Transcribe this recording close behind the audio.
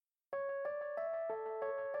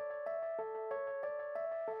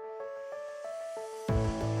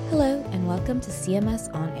Welcome to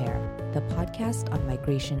CMS On Air, the podcast on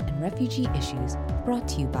migration and refugee issues brought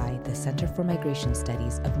to you by the Center for Migration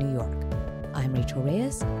Studies of New York. I'm Rachel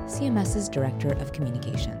Reyes, CMS's Director of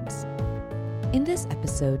Communications. In this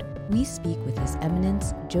episode, we speak with His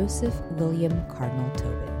Eminence Joseph William Cardinal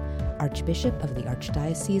Tobin, Archbishop of the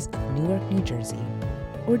Archdiocese of Newark, New Jersey.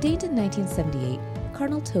 Ordained in 1978,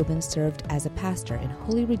 Cardinal Tobin served as a pastor in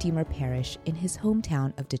Holy Redeemer Parish in his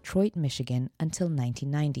hometown of Detroit, Michigan until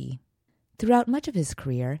 1990. Throughout much of his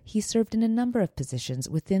career, he served in a number of positions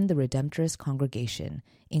within the Redemptorist congregation,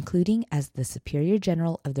 including as the Superior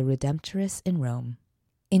General of the Redemptorists in Rome.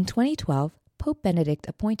 In 2012, Pope Benedict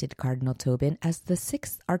appointed Cardinal Tobin as the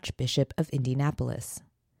 6th Archbishop of Indianapolis.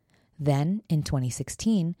 Then, in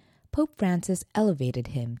 2016, Pope Francis elevated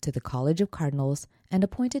him to the College of Cardinals and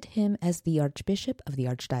appointed him as the Archbishop of the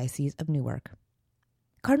Archdiocese of Newark.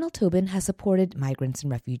 Cardinal Tobin has supported migrants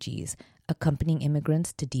and refugees, accompanying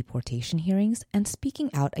immigrants to deportation hearings and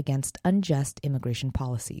speaking out against unjust immigration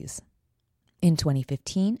policies. In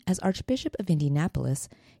 2015, as Archbishop of Indianapolis,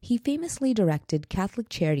 he famously directed Catholic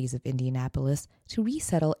Charities of Indianapolis to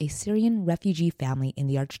resettle a Syrian refugee family in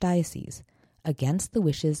the Archdiocese, against the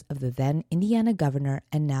wishes of the then Indiana Governor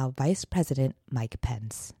and now Vice President Mike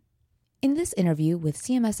Pence. In this interview with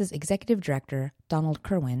CMS's Executive Director, Donald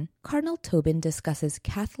Kerwin, Cardinal Tobin discusses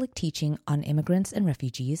Catholic teaching on immigrants and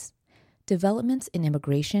refugees, developments in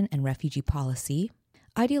immigration and refugee policy,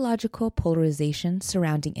 ideological polarization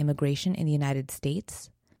surrounding immigration in the United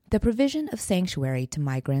States, the provision of sanctuary to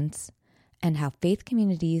migrants, and how faith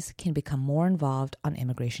communities can become more involved on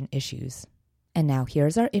immigration issues. And now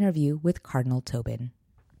here's our interview with Cardinal Tobin.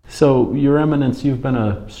 So, Your Eminence, you've been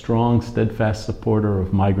a strong, steadfast supporter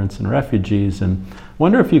of migrants and refugees, and I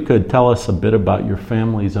wonder if you could tell us a bit about your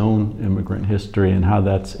family's own immigrant history and how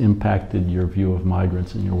that's impacted your view of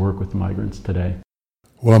migrants and your work with migrants today.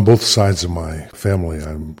 Well, on both sides of my family,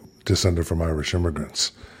 I'm descended from Irish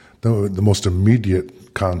immigrants. The most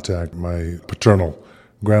immediate contact, my paternal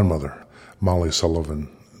grandmother, Molly Sullivan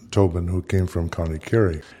Tobin, who came from County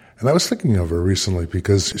Kerry. And I was thinking of her recently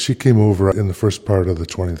because she came over in the first part of the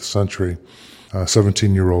 20th century, a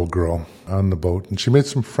 17-year-old girl on the boat, and she made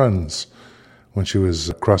some friends when she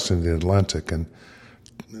was crossing the Atlantic. And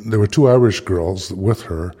there were 2 Irish girls with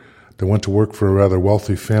her that went to work for a rather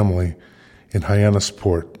wealthy family in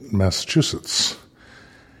Hyannisport, Massachusetts.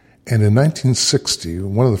 And in 1960,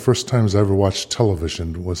 one of the first times I ever watched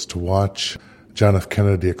television was to watch John F.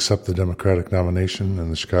 Kennedy accept the Democratic nomination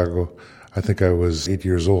in Chicago. I think I was 8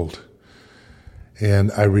 years old.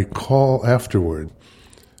 And I recall afterward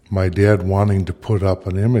my dad wanting to put up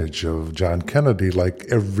an image of John Kennedy like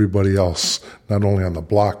everybody else, not only on the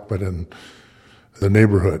block, but in the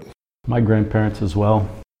neighborhood. My grandparents as well.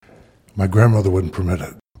 My grandmother wouldn't permit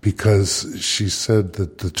it because she said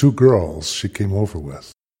that the 2 girls she came over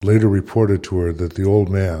with later reported to her that the old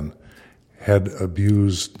man had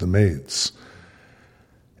abused the maids.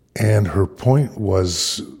 And her point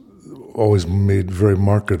was always made very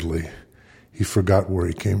markedly, he forgot where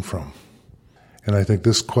he came from. And I think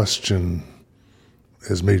this question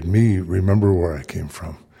has made me remember where I came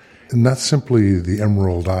from. And not simply the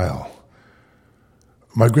Emerald Isle.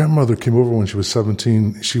 My grandmother came over when she was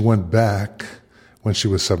 17. She went back when she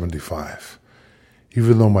was 75.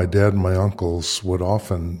 Even though my dad and my uncles would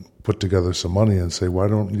often put together some money and say, why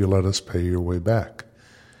don't you let us pay your way back?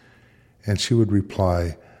 And she would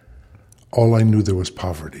reply, all I knew there was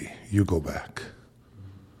poverty. You go back.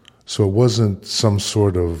 So it wasn't some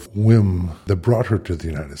sort of whim that brought her to the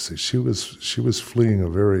United States. She was fleeing a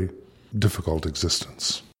very difficult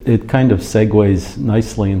existence. It kind of segues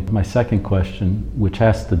nicely into my second question, which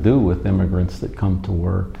has to do with immigrants that come to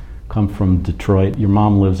work, come from Detroit. Your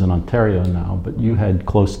mom lives in Ontario now, but you had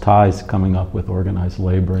close ties coming up with organized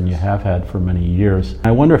labor, and you have had for many years.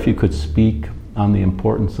 I wonder if you could speak on the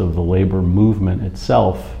importance of the labor movement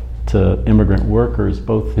itself to immigrant workers,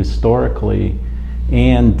 both historically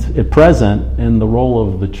and at present, in the role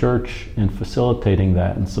of the church in facilitating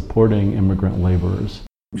that and supporting immigrant laborers.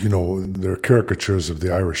 You know, there are caricatures of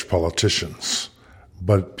the Irish politicians,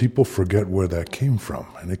 but people forget where that came from.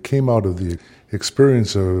 And it came out of the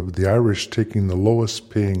experience of the Irish taking the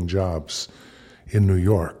lowest paying jobs in New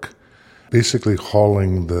York, basically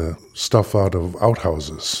hauling the stuff out of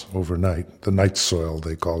outhouses overnight, the night soil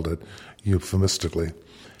they called it, euphemistically.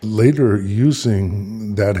 Later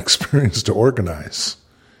using that experience to organize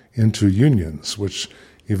into unions, which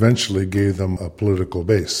eventually gave them a political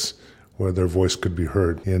base where their voice could be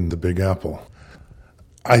heard in the Big Apple.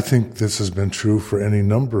 I think this has been true for any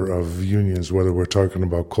number of unions, whether we're talking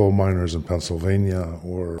about coal miners in Pennsylvania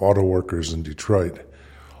or auto workers in Detroit.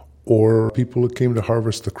 or people who came to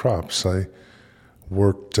harvest the crops. I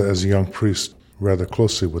worked as a young priest rather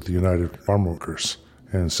closely with the United Farm Workers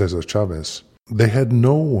and Cesar Chavez. They had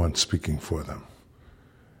no one speaking for them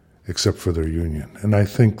except for their union. And I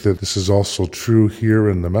think that this is also true here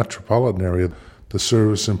in the metropolitan area. The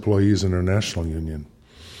Service Employees International Union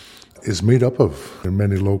is made up of, in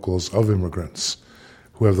many locals, of immigrants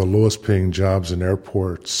who have the lowest paying jobs in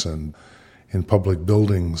airports and in public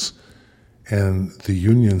buildings, and the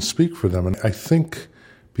unions speak for them. And I think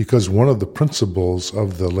because one of the principles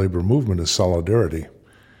of the labor movement is solidarity,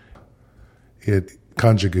 it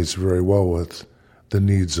conjugates very well with the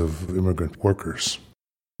needs of immigrant workers.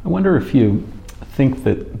 I wonder if you think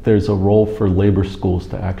that there's a role for labor schools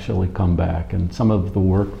to actually come back, and some of the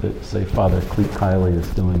work that, say, Father Clete Kiley is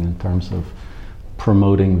doing in terms of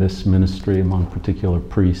promoting this ministry among particular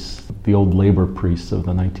priests, the old labor priests of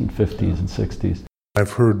the 1950s and 60s.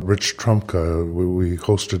 I've heard Rich Trumka, we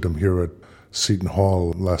hosted him here at Seton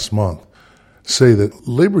Hall last month, say that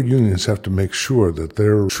labor unions have to make sure that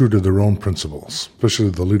they're true to their own principles, especially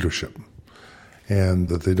the leadership, and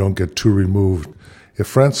that they don't get too removed. If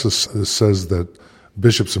Francis says that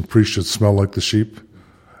bishops and priests should smell like the sheep,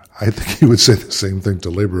 I think he would say the same thing to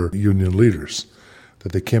labor union leaders,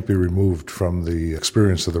 that they can't be removed from the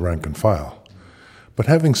experience of the rank and file. But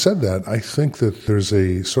having said that, I think that there's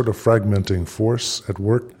a sort of fragmenting force at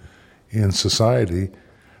work in society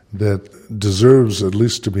that deserves at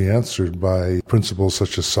least to be answered by principles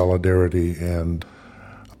such as solidarity and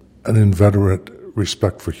an inveterate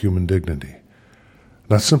respect for human dignity.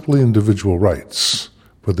 Not simply individual rights,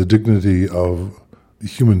 but the dignity of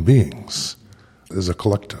human beings as a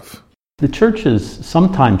collective. The church is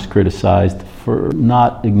sometimes criticized for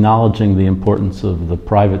not acknowledging the importance of the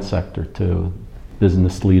private sector to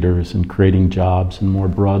business leaders and creating jobs and more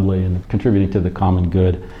broadly and contributing to the common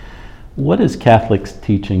good. What does Catholic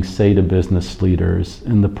teaching say to business leaders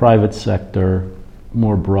in the private sector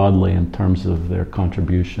more broadly in terms of their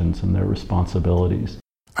contributions and their responsibilities?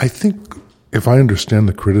 I think, if I understand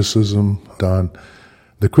the criticism, Don,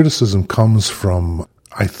 the criticism comes from,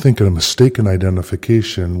 I think, a mistaken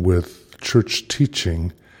identification with church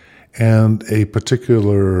teaching and a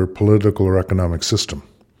particular political or economic system.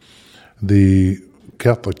 The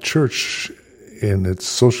Catholic Church, in its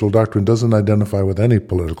social doctrine, doesn't identify with any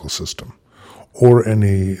political system or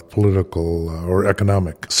any political or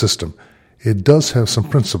economic system. It does have some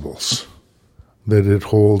principles that it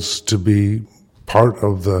holds to be part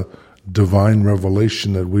of the divine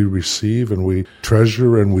revelation that we receive and we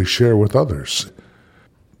treasure and we share with others.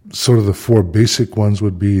 Sort of the four basic ones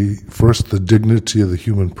would be, first, the dignity of the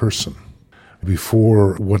human person.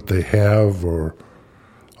 Before what they have or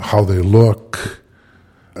how they look,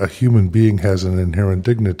 a human being has an inherent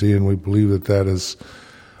dignity, and we believe that that is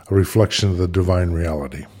a reflection of the divine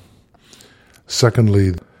reality.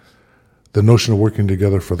 Secondly, the notion of working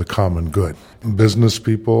together for the common good. Business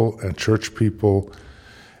people and church people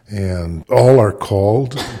and all are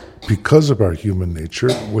called, because of our human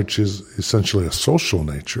nature, which is essentially a social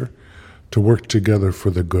nature, to work together for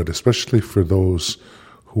the good, especially for those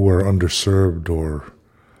who are underserved or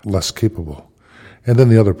less capable. And then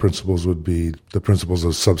the other principles would be the principles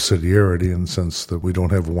of subsidiarity, in the sense that we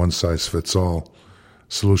don't have a one-size-fits-all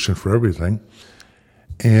solution for everything,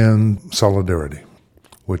 and solidarity,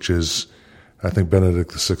 which is, I think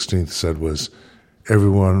Benedict XVI said, was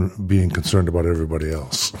everyone being concerned about everybody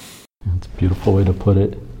else. That's a beautiful way to put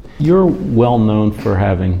it. You're well known for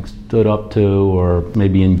having stood up to or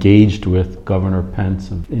maybe engaged with Governor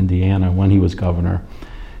Pence of Indiana when he was governor,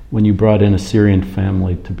 when you brought in a Syrian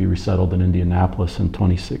family to be resettled in Indianapolis in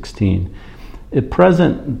 2016. At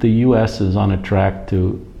present, the U.S. is on a track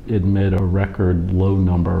to admit a record low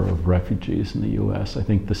number of refugees in the U.S. I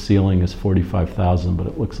think the ceiling is 45,000, but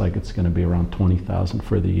it looks like it's going to be around 20,000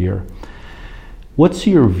 for the year. What's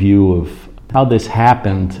your view of how this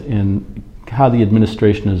happened and how the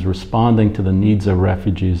administration is responding to the needs of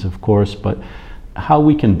refugees, of course, but how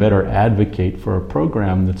we can better advocate for a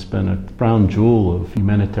program that's been a crown jewel of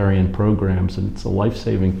humanitarian programs, and it's a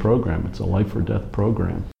life-saving program. It's a life or death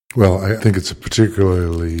program. Well, I think it's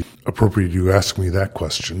particularly appropriate you ask me that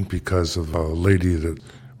question because of a lady that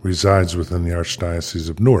resides within the Archdiocese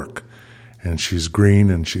of Newark, and she's green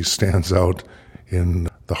and she stands out in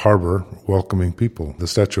the harbor welcoming people. The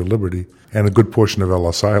Statue of Liberty and a good portion of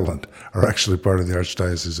Ellis Island are actually part of the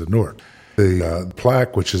Archdiocese of Newark. The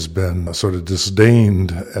plaque, which has been sort of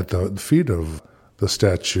disdained at the feet of the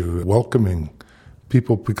statue, welcoming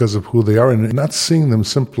people because of who they are, and not seeing them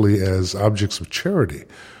simply as objects of charity,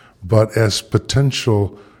 but as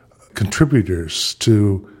potential contributors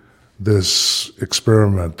to this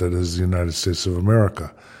experiment that is the United States of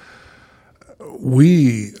America.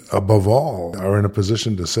 we, above all, are in a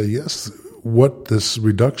position to say, yes, what this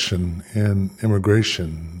reduction in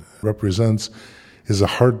immigration represents is a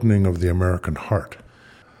hardening of the American heart.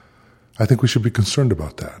 I think we should be concerned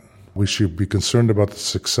about that. We should be concerned about the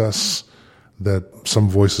success that some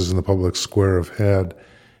voices in the public square have had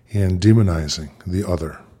in demonizing the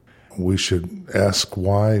other. We should ask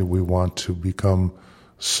why we want to become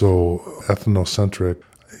so ethnocentric.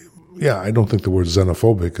 Yeah, I don't think the word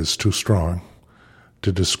xenophobic is too strong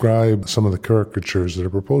to describe some of the caricatures that are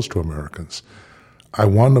proposed to Americans. I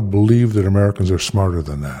want to believe that Americans are smarter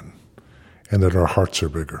than that and that our hearts are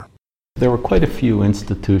bigger. There were quite a few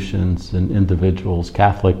institutions and individuals,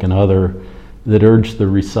 Catholic and other, that urged the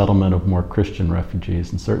resettlement of more Christian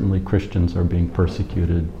refugees, and certainly Christians are being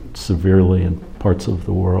persecuted severely in parts of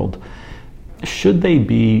the world. Should they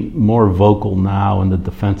be more vocal now in the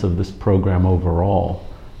defense of this program overall?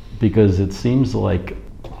 Because it seems like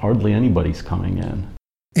hardly anybody's coming in.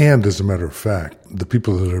 And as a matter of fact, the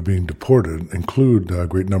people that are being deported include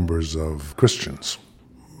great numbers of Christians.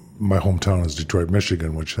 My hometown is Detroit,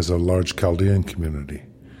 Michigan, which has a large Chaldean community,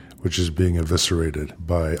 which is being eviscerated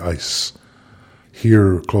by ICE.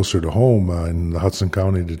 Here, closer to home, in the Hudson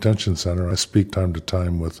County Detention Center, I speak time to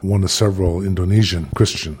time with one of several Indonesian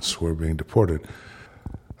Christians who are being deported.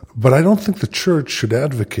 But I don't think the church should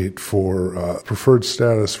advocate for preferred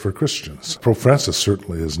status for Christians. Pope Francis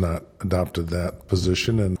certainly has not adopted that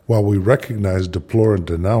position. And while we recognize, deplore, and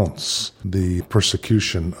denounce the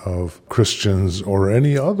persecution of Christians or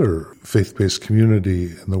any other faith-based community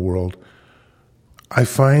in the world, I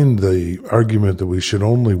find the argument that we should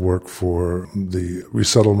only work for the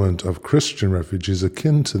resettlement of Christian refugees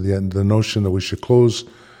akin to the notion that we should close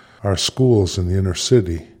our schools in the inner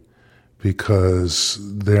city because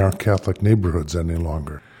they aren't Catholic neighborhoods any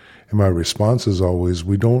longer. And my response is always,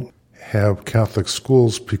 we don't have Catholic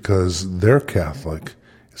schools because they're Catholic.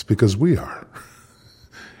 It's because we are.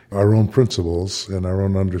 Our own principles and our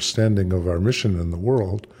own understanding of our mission in the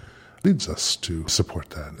world leads us to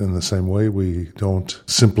support that. In the same way, we don't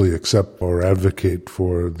simply accept or advocate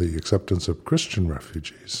for the acceptance of Christian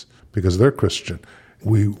refugees because they're Christian.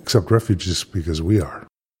 We accept refugees because we are.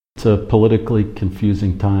 It's a politically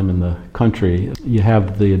confusing time in the country. You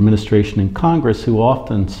have the administration and Congress who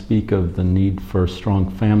often speak of the need for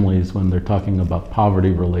strong families when they're talking about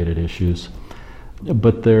poverty-related issues.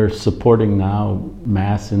 But they're supporting now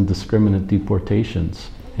mass indiscriminate deportations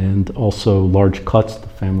and also large cuts to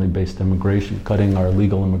family-based immigration, cutting our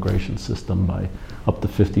legal immigration system by up to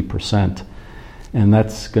 50%. And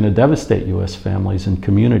that's going to devastate U.S. families and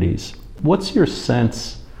communities. What's your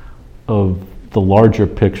sense of the larger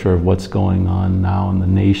picture of what's going on now in the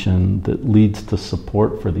nation that leads to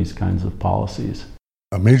support for these kinds of policies?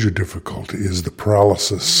 A major difficulty is the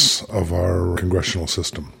paralysis of our congressional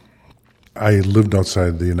system. I lived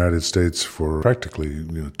outside the United States for practically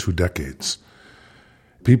 2 decades.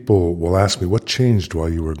 People will ask me, what changed while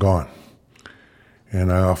you were gone?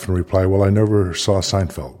 And I often reply, well, I never saw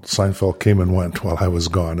Seinfeld. Seinfeld came and went while I was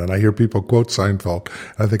gone. And I hear people quote Seinfeld.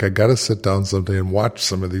 I think I got to sit down someday and watch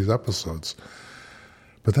some of these episodes.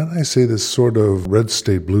 But then I say this sort of red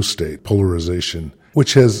state, blue state polarization,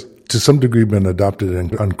 which has to some degree been adopted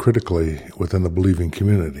uncritically within the believing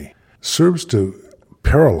community, serves to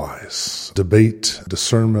paralyze debate,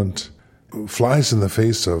 discernment, flies in the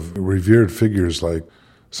face of revered figures like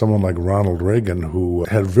someone like Ronald Reagan, who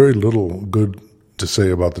had very little good to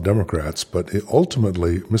say about the Democrats, but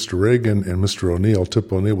ultimately Mr. Reagan and Mr. O'Neill,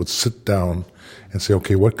 Tip O'Neill, would sit down and say,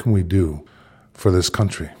 okay, what can we do for this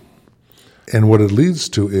country? And what it leads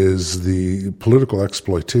to is the political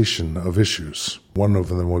exploitation of issues. One of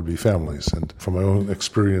them would be families. And from my own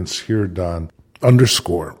experience here, Don,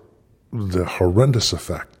 underscore the horrendous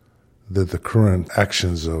effect that the current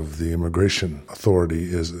actions of the immigration authority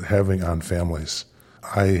is having on families.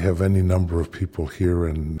 I have any number of people here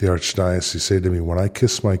in the Archdiocese say to me, when I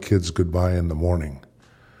kiss my kids goodbye in the morning,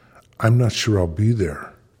 I'm not sure I'll be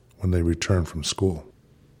there when they return from school.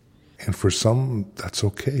 And for some, that's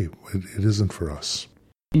okay. It isn't for us.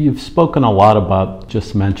 You've spoken a lot about,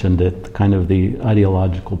 just mentioned it, kind of the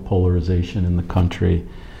ideological polarization in the country.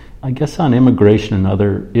 I guess on immigration and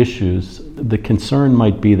other issues, the concern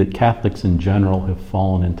might be that Catholics in general have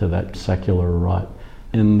fallen into that secular rut.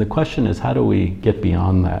 And the question is, how do we get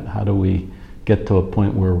beyond that? How do we get to a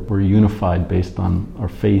point where we're unified based on our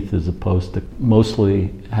faith as opposed to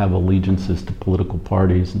mostly have allegiances to political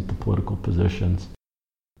parties and to political positions?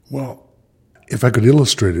 Well, if I could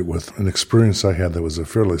illustrate it with an experience I had that was a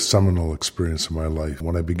fairly seminal experience in my life,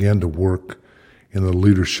 when I began to work in the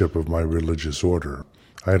leadership of my religious order.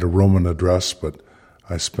 I had a Roman address, but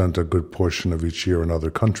I spent a good portion of each year in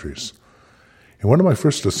other countries. And one of my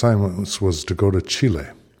first assignments was to go to Chile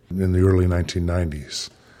in the early 1990s.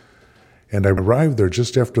 And I arrived there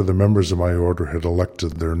just after the members of my order had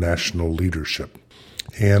elected their national leadership.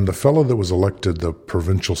 And the fellow that was elected the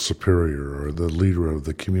provincial superior, or the leader of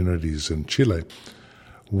the communities in Chile,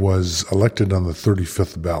 was elected on the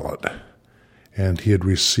 35th ballot. And he had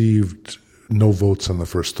received no votes on the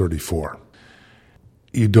first 34.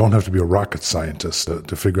 You don't have to be a rocket scientist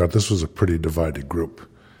to figure out this was a pretty divided group.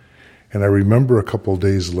 And I remember a couple of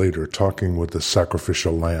days later talking with the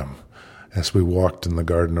sacrificial lamb as we walked in the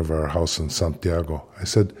garden of our house in Santiago. I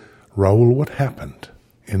said, "Raul, what happened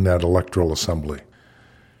in that electoral assembly?"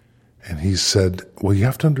 And he said, "Well, you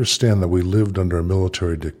have to understand that we lived under a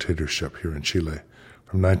military dictatorship here in Chile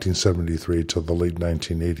from 1973 till the late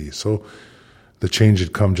 1980s. So the change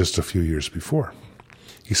had come just a few years before."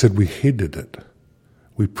 He said, "We hated it.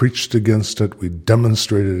 We preached against it. We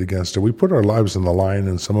demonstrated against it. We put our lives on the line,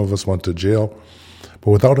 and some of us went to jail.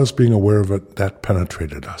 But without us being aware of it, that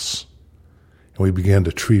penetrated us. And we began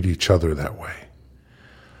to treat each other that way."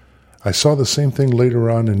 I saw the same thing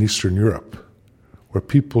later on in Eastern Europe, where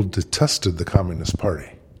people detested the Communist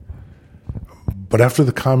Party. But after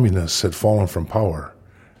the communists had fallen from power,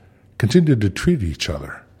 continued to treat each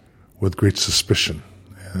other with great suspicion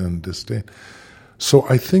and disdain. So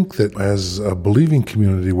I think that as a believing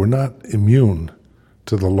community, we're not immune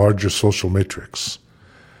to the larger social matrix.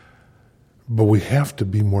 But we have to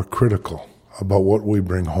be more critical about what we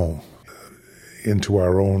bring home into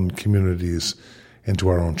our own communities, into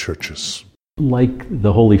our own churches. Like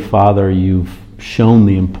the Holy Father, you've shown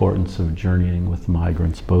the importance of journeying with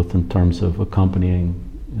migrants, both in terms of accompanying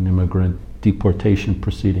an immigrant deportation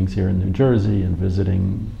proceedings here in New Jersey and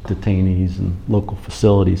visiting detainees and local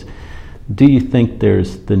facilities. Do you think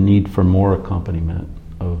there's the need for more accompaniment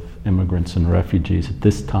of immigrants and refugees at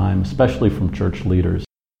this time, especially from church leaders?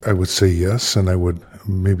 I would say yes, and I would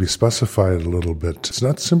maybe specify it a little bit. It's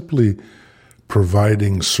not simply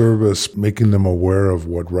providing service, making them aware of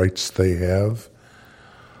what rights they have.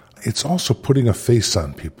 It's also putting a face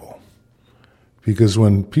on people. Because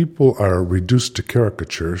when people are reduced to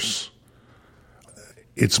caricatures,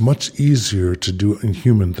 it's much easier to do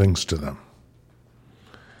inhuman things to them.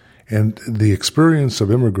 And the experience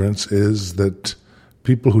of immigrants is that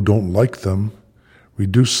people who don't like them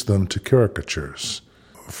reduce them to caricatures.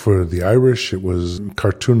 For the Irish, it was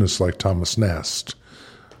cartoonists like Thomas Nast,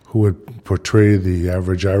 who would portray the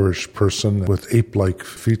average Irish person with ape-like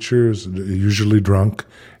features, usually drunk,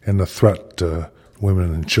 and a threat to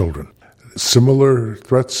women and children. Similar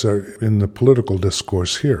threats are in the political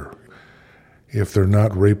discourse here. If they're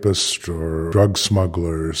not rapists or drug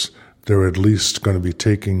smugglers, they're at least going to be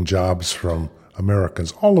taking jobs from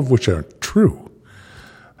Americans, all of which are true.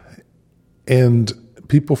 And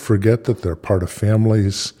people forget that they're part of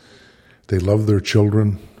families. They love their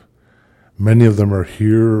children. Many of them are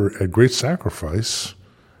here at great sacrifice,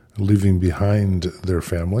 leaving behind their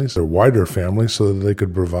families, their wider families, so that they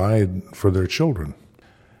could provide for their children.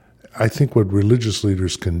 I think what religious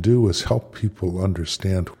leaders can do is help people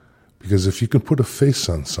understand, because if you can put a face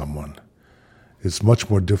on someone, it's much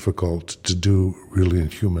more difficult to do really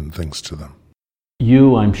inhuman things to them.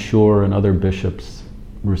 You, I'm sure, and other bishops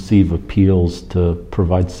receive appeals to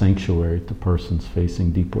provide sanctuary to persons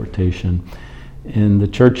facing deportation. And the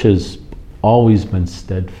church has always been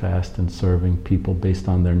steadfast in serving people based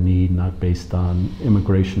on their need, not based on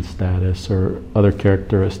immigration status or other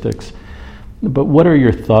characteristics. But what are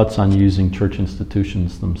your thoughts on using church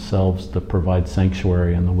institutions themselves to provide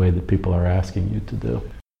sanctuary in the way that people are asking you to do?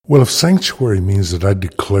 Well, if sanctuary means that I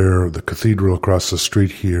declare the cathedral across the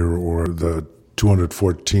street here or the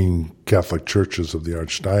 214 Catholic churches of the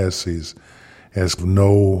Archdiocese as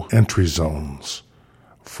no entry zones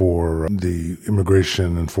for the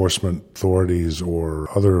immigration enforcement authorities or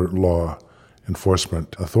other law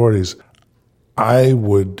enforcement authorities, I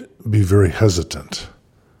would be very hesitant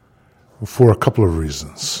for a couple of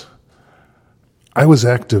reasons. I was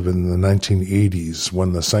active in the 1980s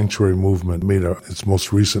when the sanctuary movement made its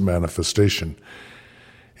most recent manifestation.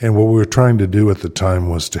 And what we were trying to do at the time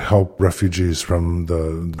was to help refugees from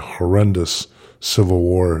the horrendous civil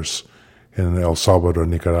wars in El Salvador,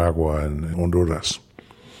 Nicaragua, and Honduras.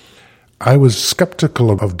 I was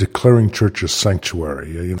skeptical of declaring churches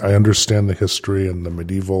sanctuary. I understand the history and the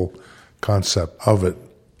medieval concept of it.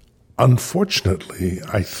 Unfortunately,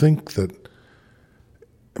 I think that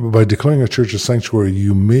by declaring a church a sanctuary,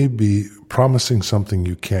 you may be promising something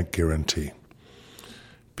you can't guarantee.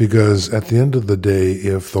 Because at the end of the day,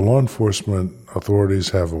 if the law enforcement authorities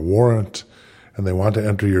have a warrant and they want to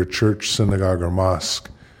enter your church, synagogue, or mosque,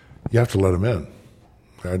 you have to let them in.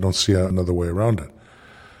 I don't see another way around it.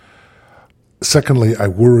 Secondly, I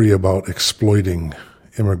worry about exploiting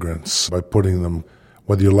immigrants by putting them,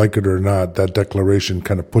 whether you like it or not, that declaration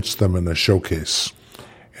kind of puts them in a showcase.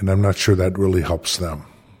 And I'm not sure that really helps them.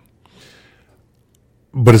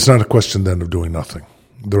 But it's not a question then of doing nothing.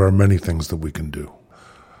 There are many things that we can do.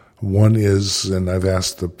 One is, and I've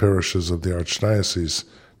asked the parishes of the Archdiocese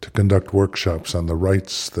to conduct workshops on the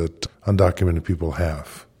rights that undocumented people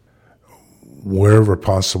have. Wherever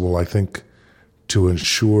possible, I think, to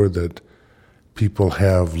ensure that people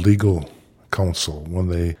have legal counsel when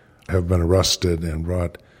they have been arrested and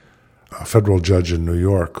brought. A federal judge in New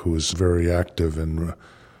York who is very active in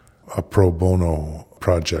a pro bono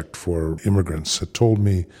project for immigrants had told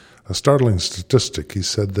me a startling statistic. He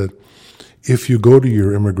said that if you go to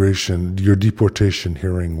your deportation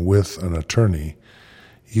hearing with an attorney,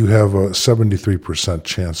 you have a 73%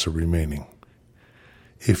 chance of remaining.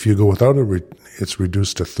 If you go without it's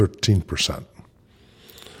reduced to 13%.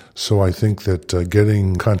 So I think that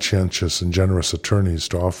getting conscientious and generous attorneys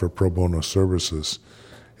to offer pro bono services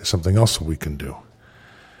is something else that we can do.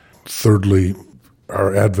 Thirdly,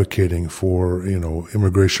 are advocating for,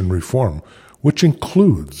 immigration reform, which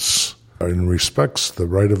includes and respects the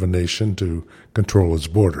right of a nation to control its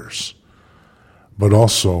borders, but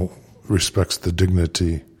also respects the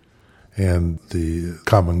dignity and the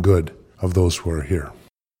common good of those who are here.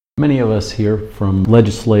 Many of us hear from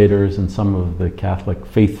legislators and some of the Catholic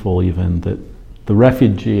faithful even that the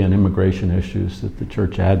refugee and immigration issues that the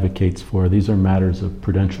Church advocates for, these are matters of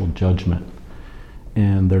prudential judgment,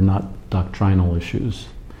 and they're not doctrinal issues,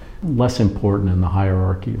 less important in the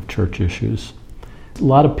hierarchy of Church issues. A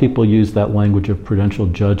lot of people use that language of prudential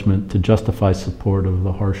judgment to justify support of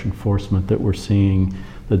the harsh enforcement that we're seeing,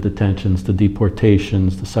 the detentions, the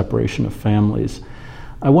deportations, the separation of families.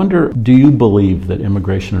 I wonder, do you believe that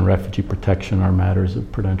immigration and refugee protection are matters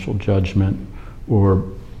of prudential judgment or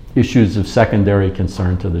issues of secondary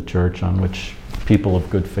concern to the Church on which people of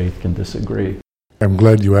good faith can disagree? I'm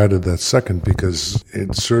glad you added that second because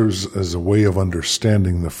it serves as a way of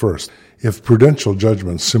understanding the first. If prudential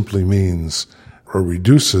judgment simply means or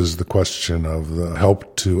reduces the question of the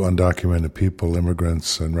help to undocumented people,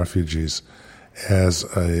 immigrants and refugees as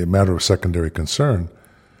a matter of secondary concern,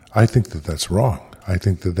 I think that that's wrong. I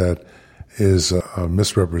think that that is a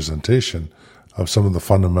misrepresentation of some of the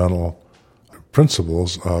fundamental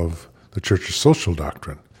principles of the Church's social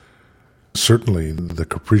doctrine. Certainly, the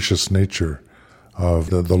capricious nature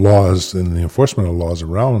of the laws and the enforcement of laws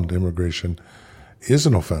around immigration is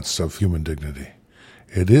an offense of human dignity.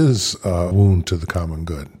 It is a wound to the common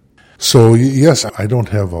good. So, yes, I don't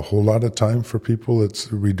have a whole lot of time for people.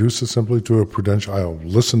 It's reduced simply to a prudential. I'll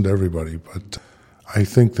listen to everybody, but I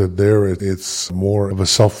think that it's more of a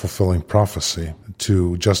self-fulfilling prophecy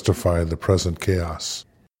to justify the present chaos.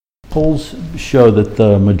 Polls show that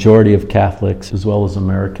the majority of Catholics, as well as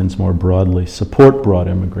Americans more broadly, support broad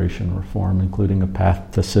immigration reform, including a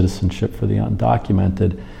path to citizenship for the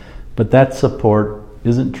undocumented. But that support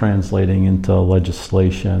isn't translating into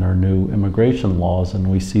legislation or new immigration laws, and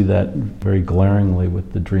we see that very glaringly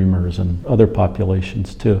with the Dreamers and other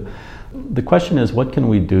populations too. The question is, what can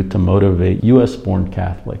we do to motivate U.S.-born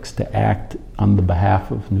Catholics to act on the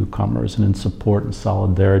behalf of newcomers and in support and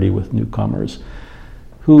solidarity with newcomers,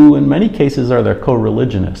 who in many cases are their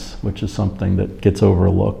co-religionists, which is something that gets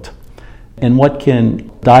overlooked? And what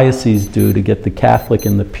can dioceses do to get the Catholic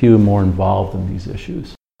in the pew more involved in these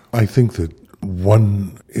issues? I think that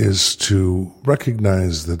one is to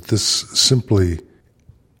recognize that this simply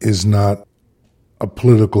is not a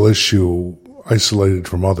political issue isolated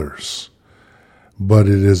from others, but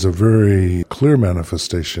it is a very clear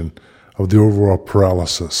manifestation of the overall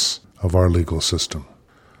paralysis of our legal system.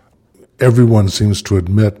 Everyone seems to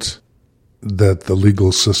admit that the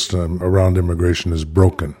legal system around immigration is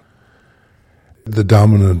broken. The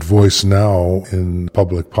dominant voice now in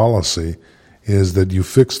public policy is that you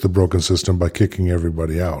fix the broken system by kicking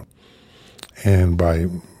everybody out and by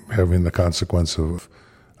having the consequence of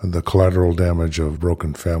the collateral damage of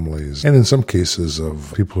broken families, and in some cases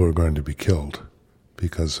of people who are going to be killed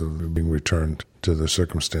because of being returned to their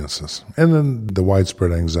circumstances. And then the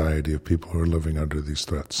widespread anxiety of people who are living under these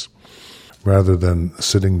threats, rather than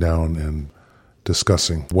sitting down and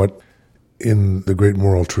discussing what in the great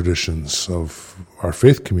moral traditions of our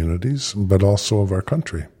faith communities, but also of our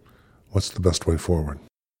country, what's the best way forward?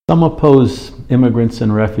 Some oppose immigrants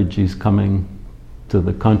and refugees coming to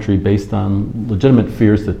the country based on legitimate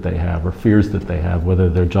fears that they have, or fears that they have, whether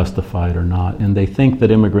they're justified or not. And they think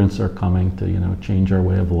that immigrants are coming to, change our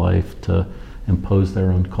way of life, to impose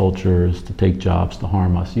their own cultures, to take jobs, to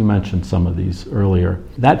harm us. You mentioned some of these earlier.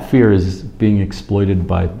 That fear is being exploited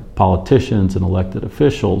by politicians and elected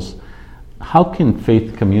officials. How can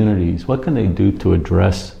faith communities, what can they do to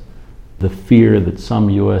address the fear that some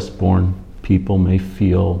U.S.-born people may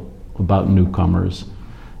feel about newcomers,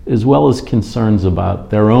 as well as concerns about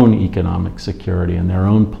their own economic security and their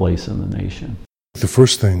own place in the nation? The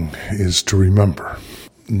first thing is to remember,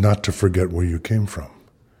 not to forget where you came from.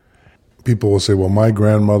 People will say, well, my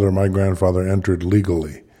grandmother, my grandfather entered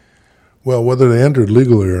legally. Well, whether they entered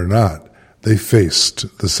legally or not, they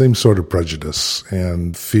faced the same sort of prejudice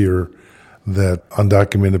and fear that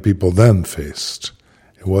undocumented people then faced.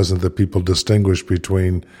 It wasn't that people distinguished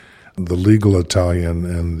between the legal Italian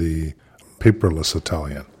and the paperless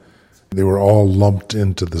Italian. They were all lumped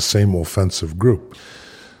into the same offensive group.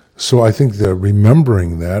 So I think that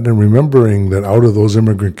remembering that, and remembering that out of those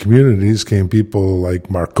immigrant communities came people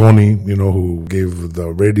like Marconi, who gave the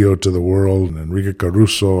radio to the world, and Enrique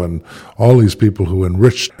Caruso, and all these people who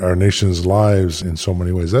enriched our nation's lives in so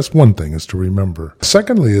many ways. That's one thing, is to remember.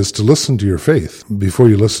 Secondly is to listen to your faith before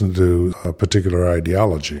you listen to a particular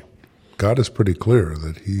ideology. God is pretty clear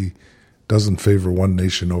that He doesn't favor one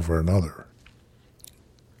nation over another.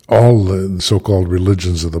 All the so-called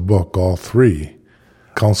religions of the book, all three,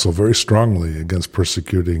 counsel very strongly against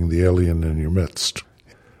persecuting the alien in your midst.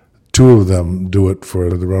 Two of them do it for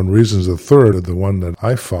their own reasons. The third, the one that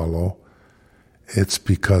I follow, it's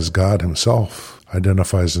because God Himself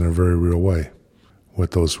identifies in a very real way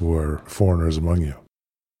with those who are foreigners among you.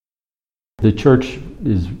 The church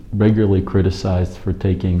is regularly criticized for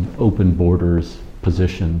taking open borders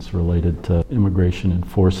positions related to immigration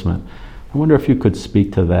enforcement. I wonder if you could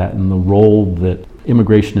speak to that and the role that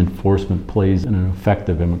immigration enforcement plays in an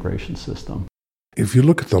effective immigration system. If you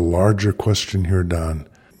look at the larger question here, Don,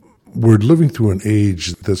 we're living through an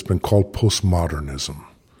age that's been called postmodernism.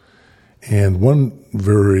 And one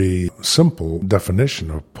very simple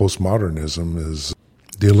definition of postmodernism is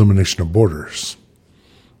the elimination of borders.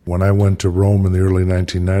 When I went to Rome in the early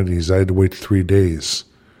 1990s, I had to wait 3 days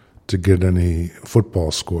to get any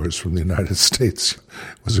football scores from the United States.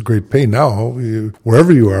 It was a great pain. Now,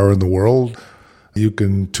 wherever you are in the world, you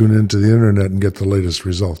can tune into the internet and get the latest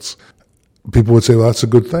results. People would say, well, that's a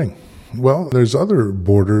good thing. Well, there's other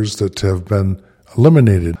borders that have been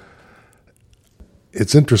eliminated.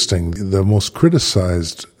 It's interesting. The most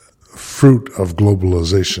criticized fruit of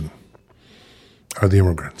globalization are the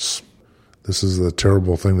immigrants. This is the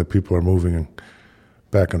terrible thing that people are moving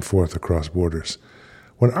back and forth across borders.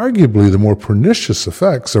 When arguably the more pernicious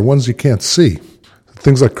effects are ones you can't see.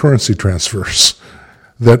 Things like currency transfers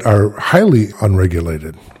that are highly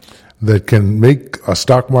unregulated, that can make a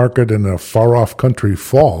stock market in a far-off country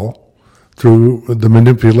fall through the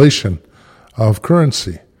manipulation of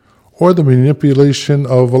currency or the manipulation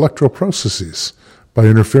of electoral processes by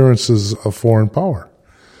interferences of foreign power.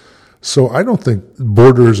 So I don't think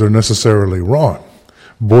borders are necessarily wrong.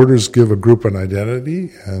 Borders give a group an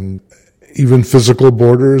identity, and even physical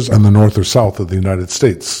borders in the north or south of the United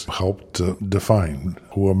States help to define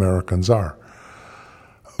who Americans are.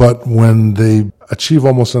 But when they achieve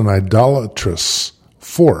almost an idolatrous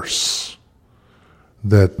force,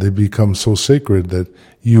 that they become so sacred that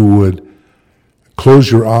you would close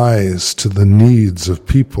your eyes to the needs of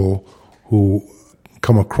people who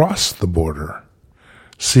come across the border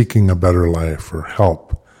seeking a better life or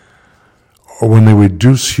help, or when they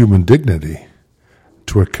reduce human dignity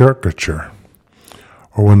to a caricature,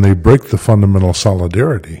 or when they break the fundamental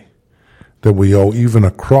solidarity that we owe even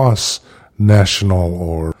across national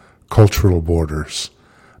or cultural borders,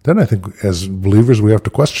 then I think as believers we have to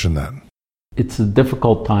question that. It's a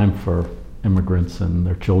difficult time for immigrants and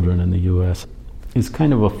their children in the U.S. It's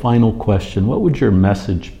kind of a final question. What would your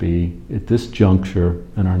message be at this juncture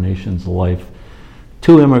in our nation's life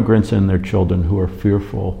to immigrants and their children who are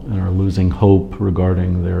fearful and are losing hope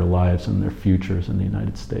regarding their lives and their futures in the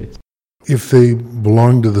United States? If they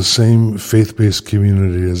belong to the same faith-based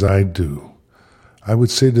community as I do, I would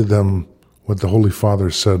say to them what the Holy Father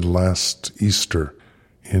said last Easter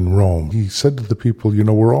in Rome. He said to the people,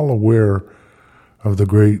 we're all aware of the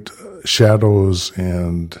great shadows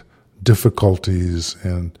and difficulties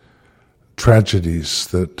and tragedies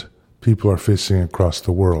that people are facing across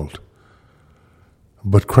the world.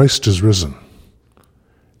 But Christ is risen.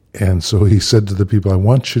 And so he said to the people, I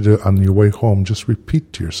want you to, on your way home, just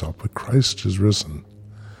repeat to yourself, but Christ is risen.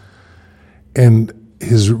 And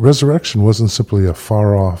his resurrection wasn't simply a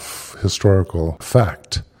far-off historical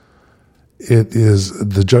fact. It is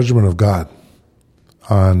the judgment of God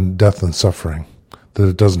on death and suffering, that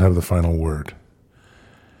it doesn't have the final word.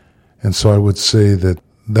 And so I would say that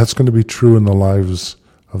that's going to be true in the lives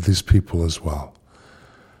of these people as well.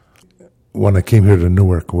 When I came here to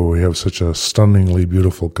Newark, where we have such a stunningly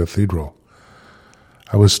beautiful cathedral,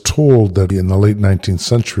 I was told that in the late 19th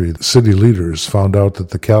century, the city leaders found out that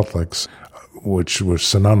the Catholics, which were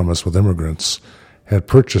synonymous with immigrants, had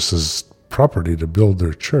purchased this property to build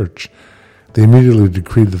their church. They immediately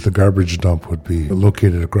decreed that the garbage dump would be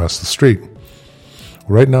located across the street.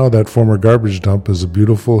 Right now, that former garbage dump is a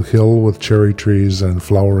beautiful hill with cherry trees and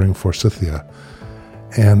flowering forsythia.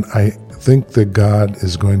 And I think that God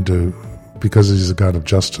is going to, because He's a God of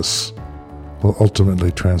justice, will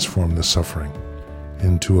ultimately transform the suffering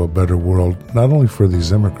into a better world, not only for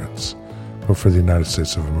these immigrants, but for the United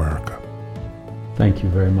States of America. Thank you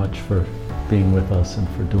very much for being with us and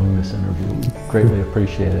for doing this interview. We greatly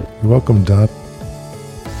appreciate it. You're welcome, Don.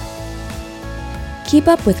 Keep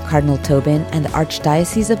up with Cardinal Tobin and the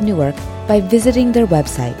Archdiocese of Newark by visiting their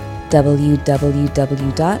website, www.rcan.org.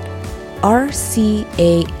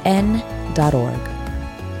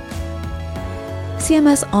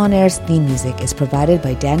 CMS On Air's theme music is provided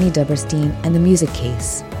by Danny Duberstein and The Music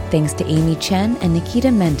Case. Thanks to Amy Chen and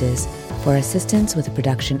Nikita Mendez for assistance with the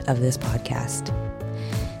production of this podcast.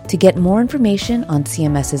 To get more information on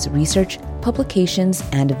CMS's research, publications,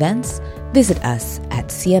 and events, visit us at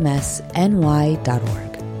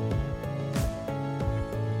cmsny.org.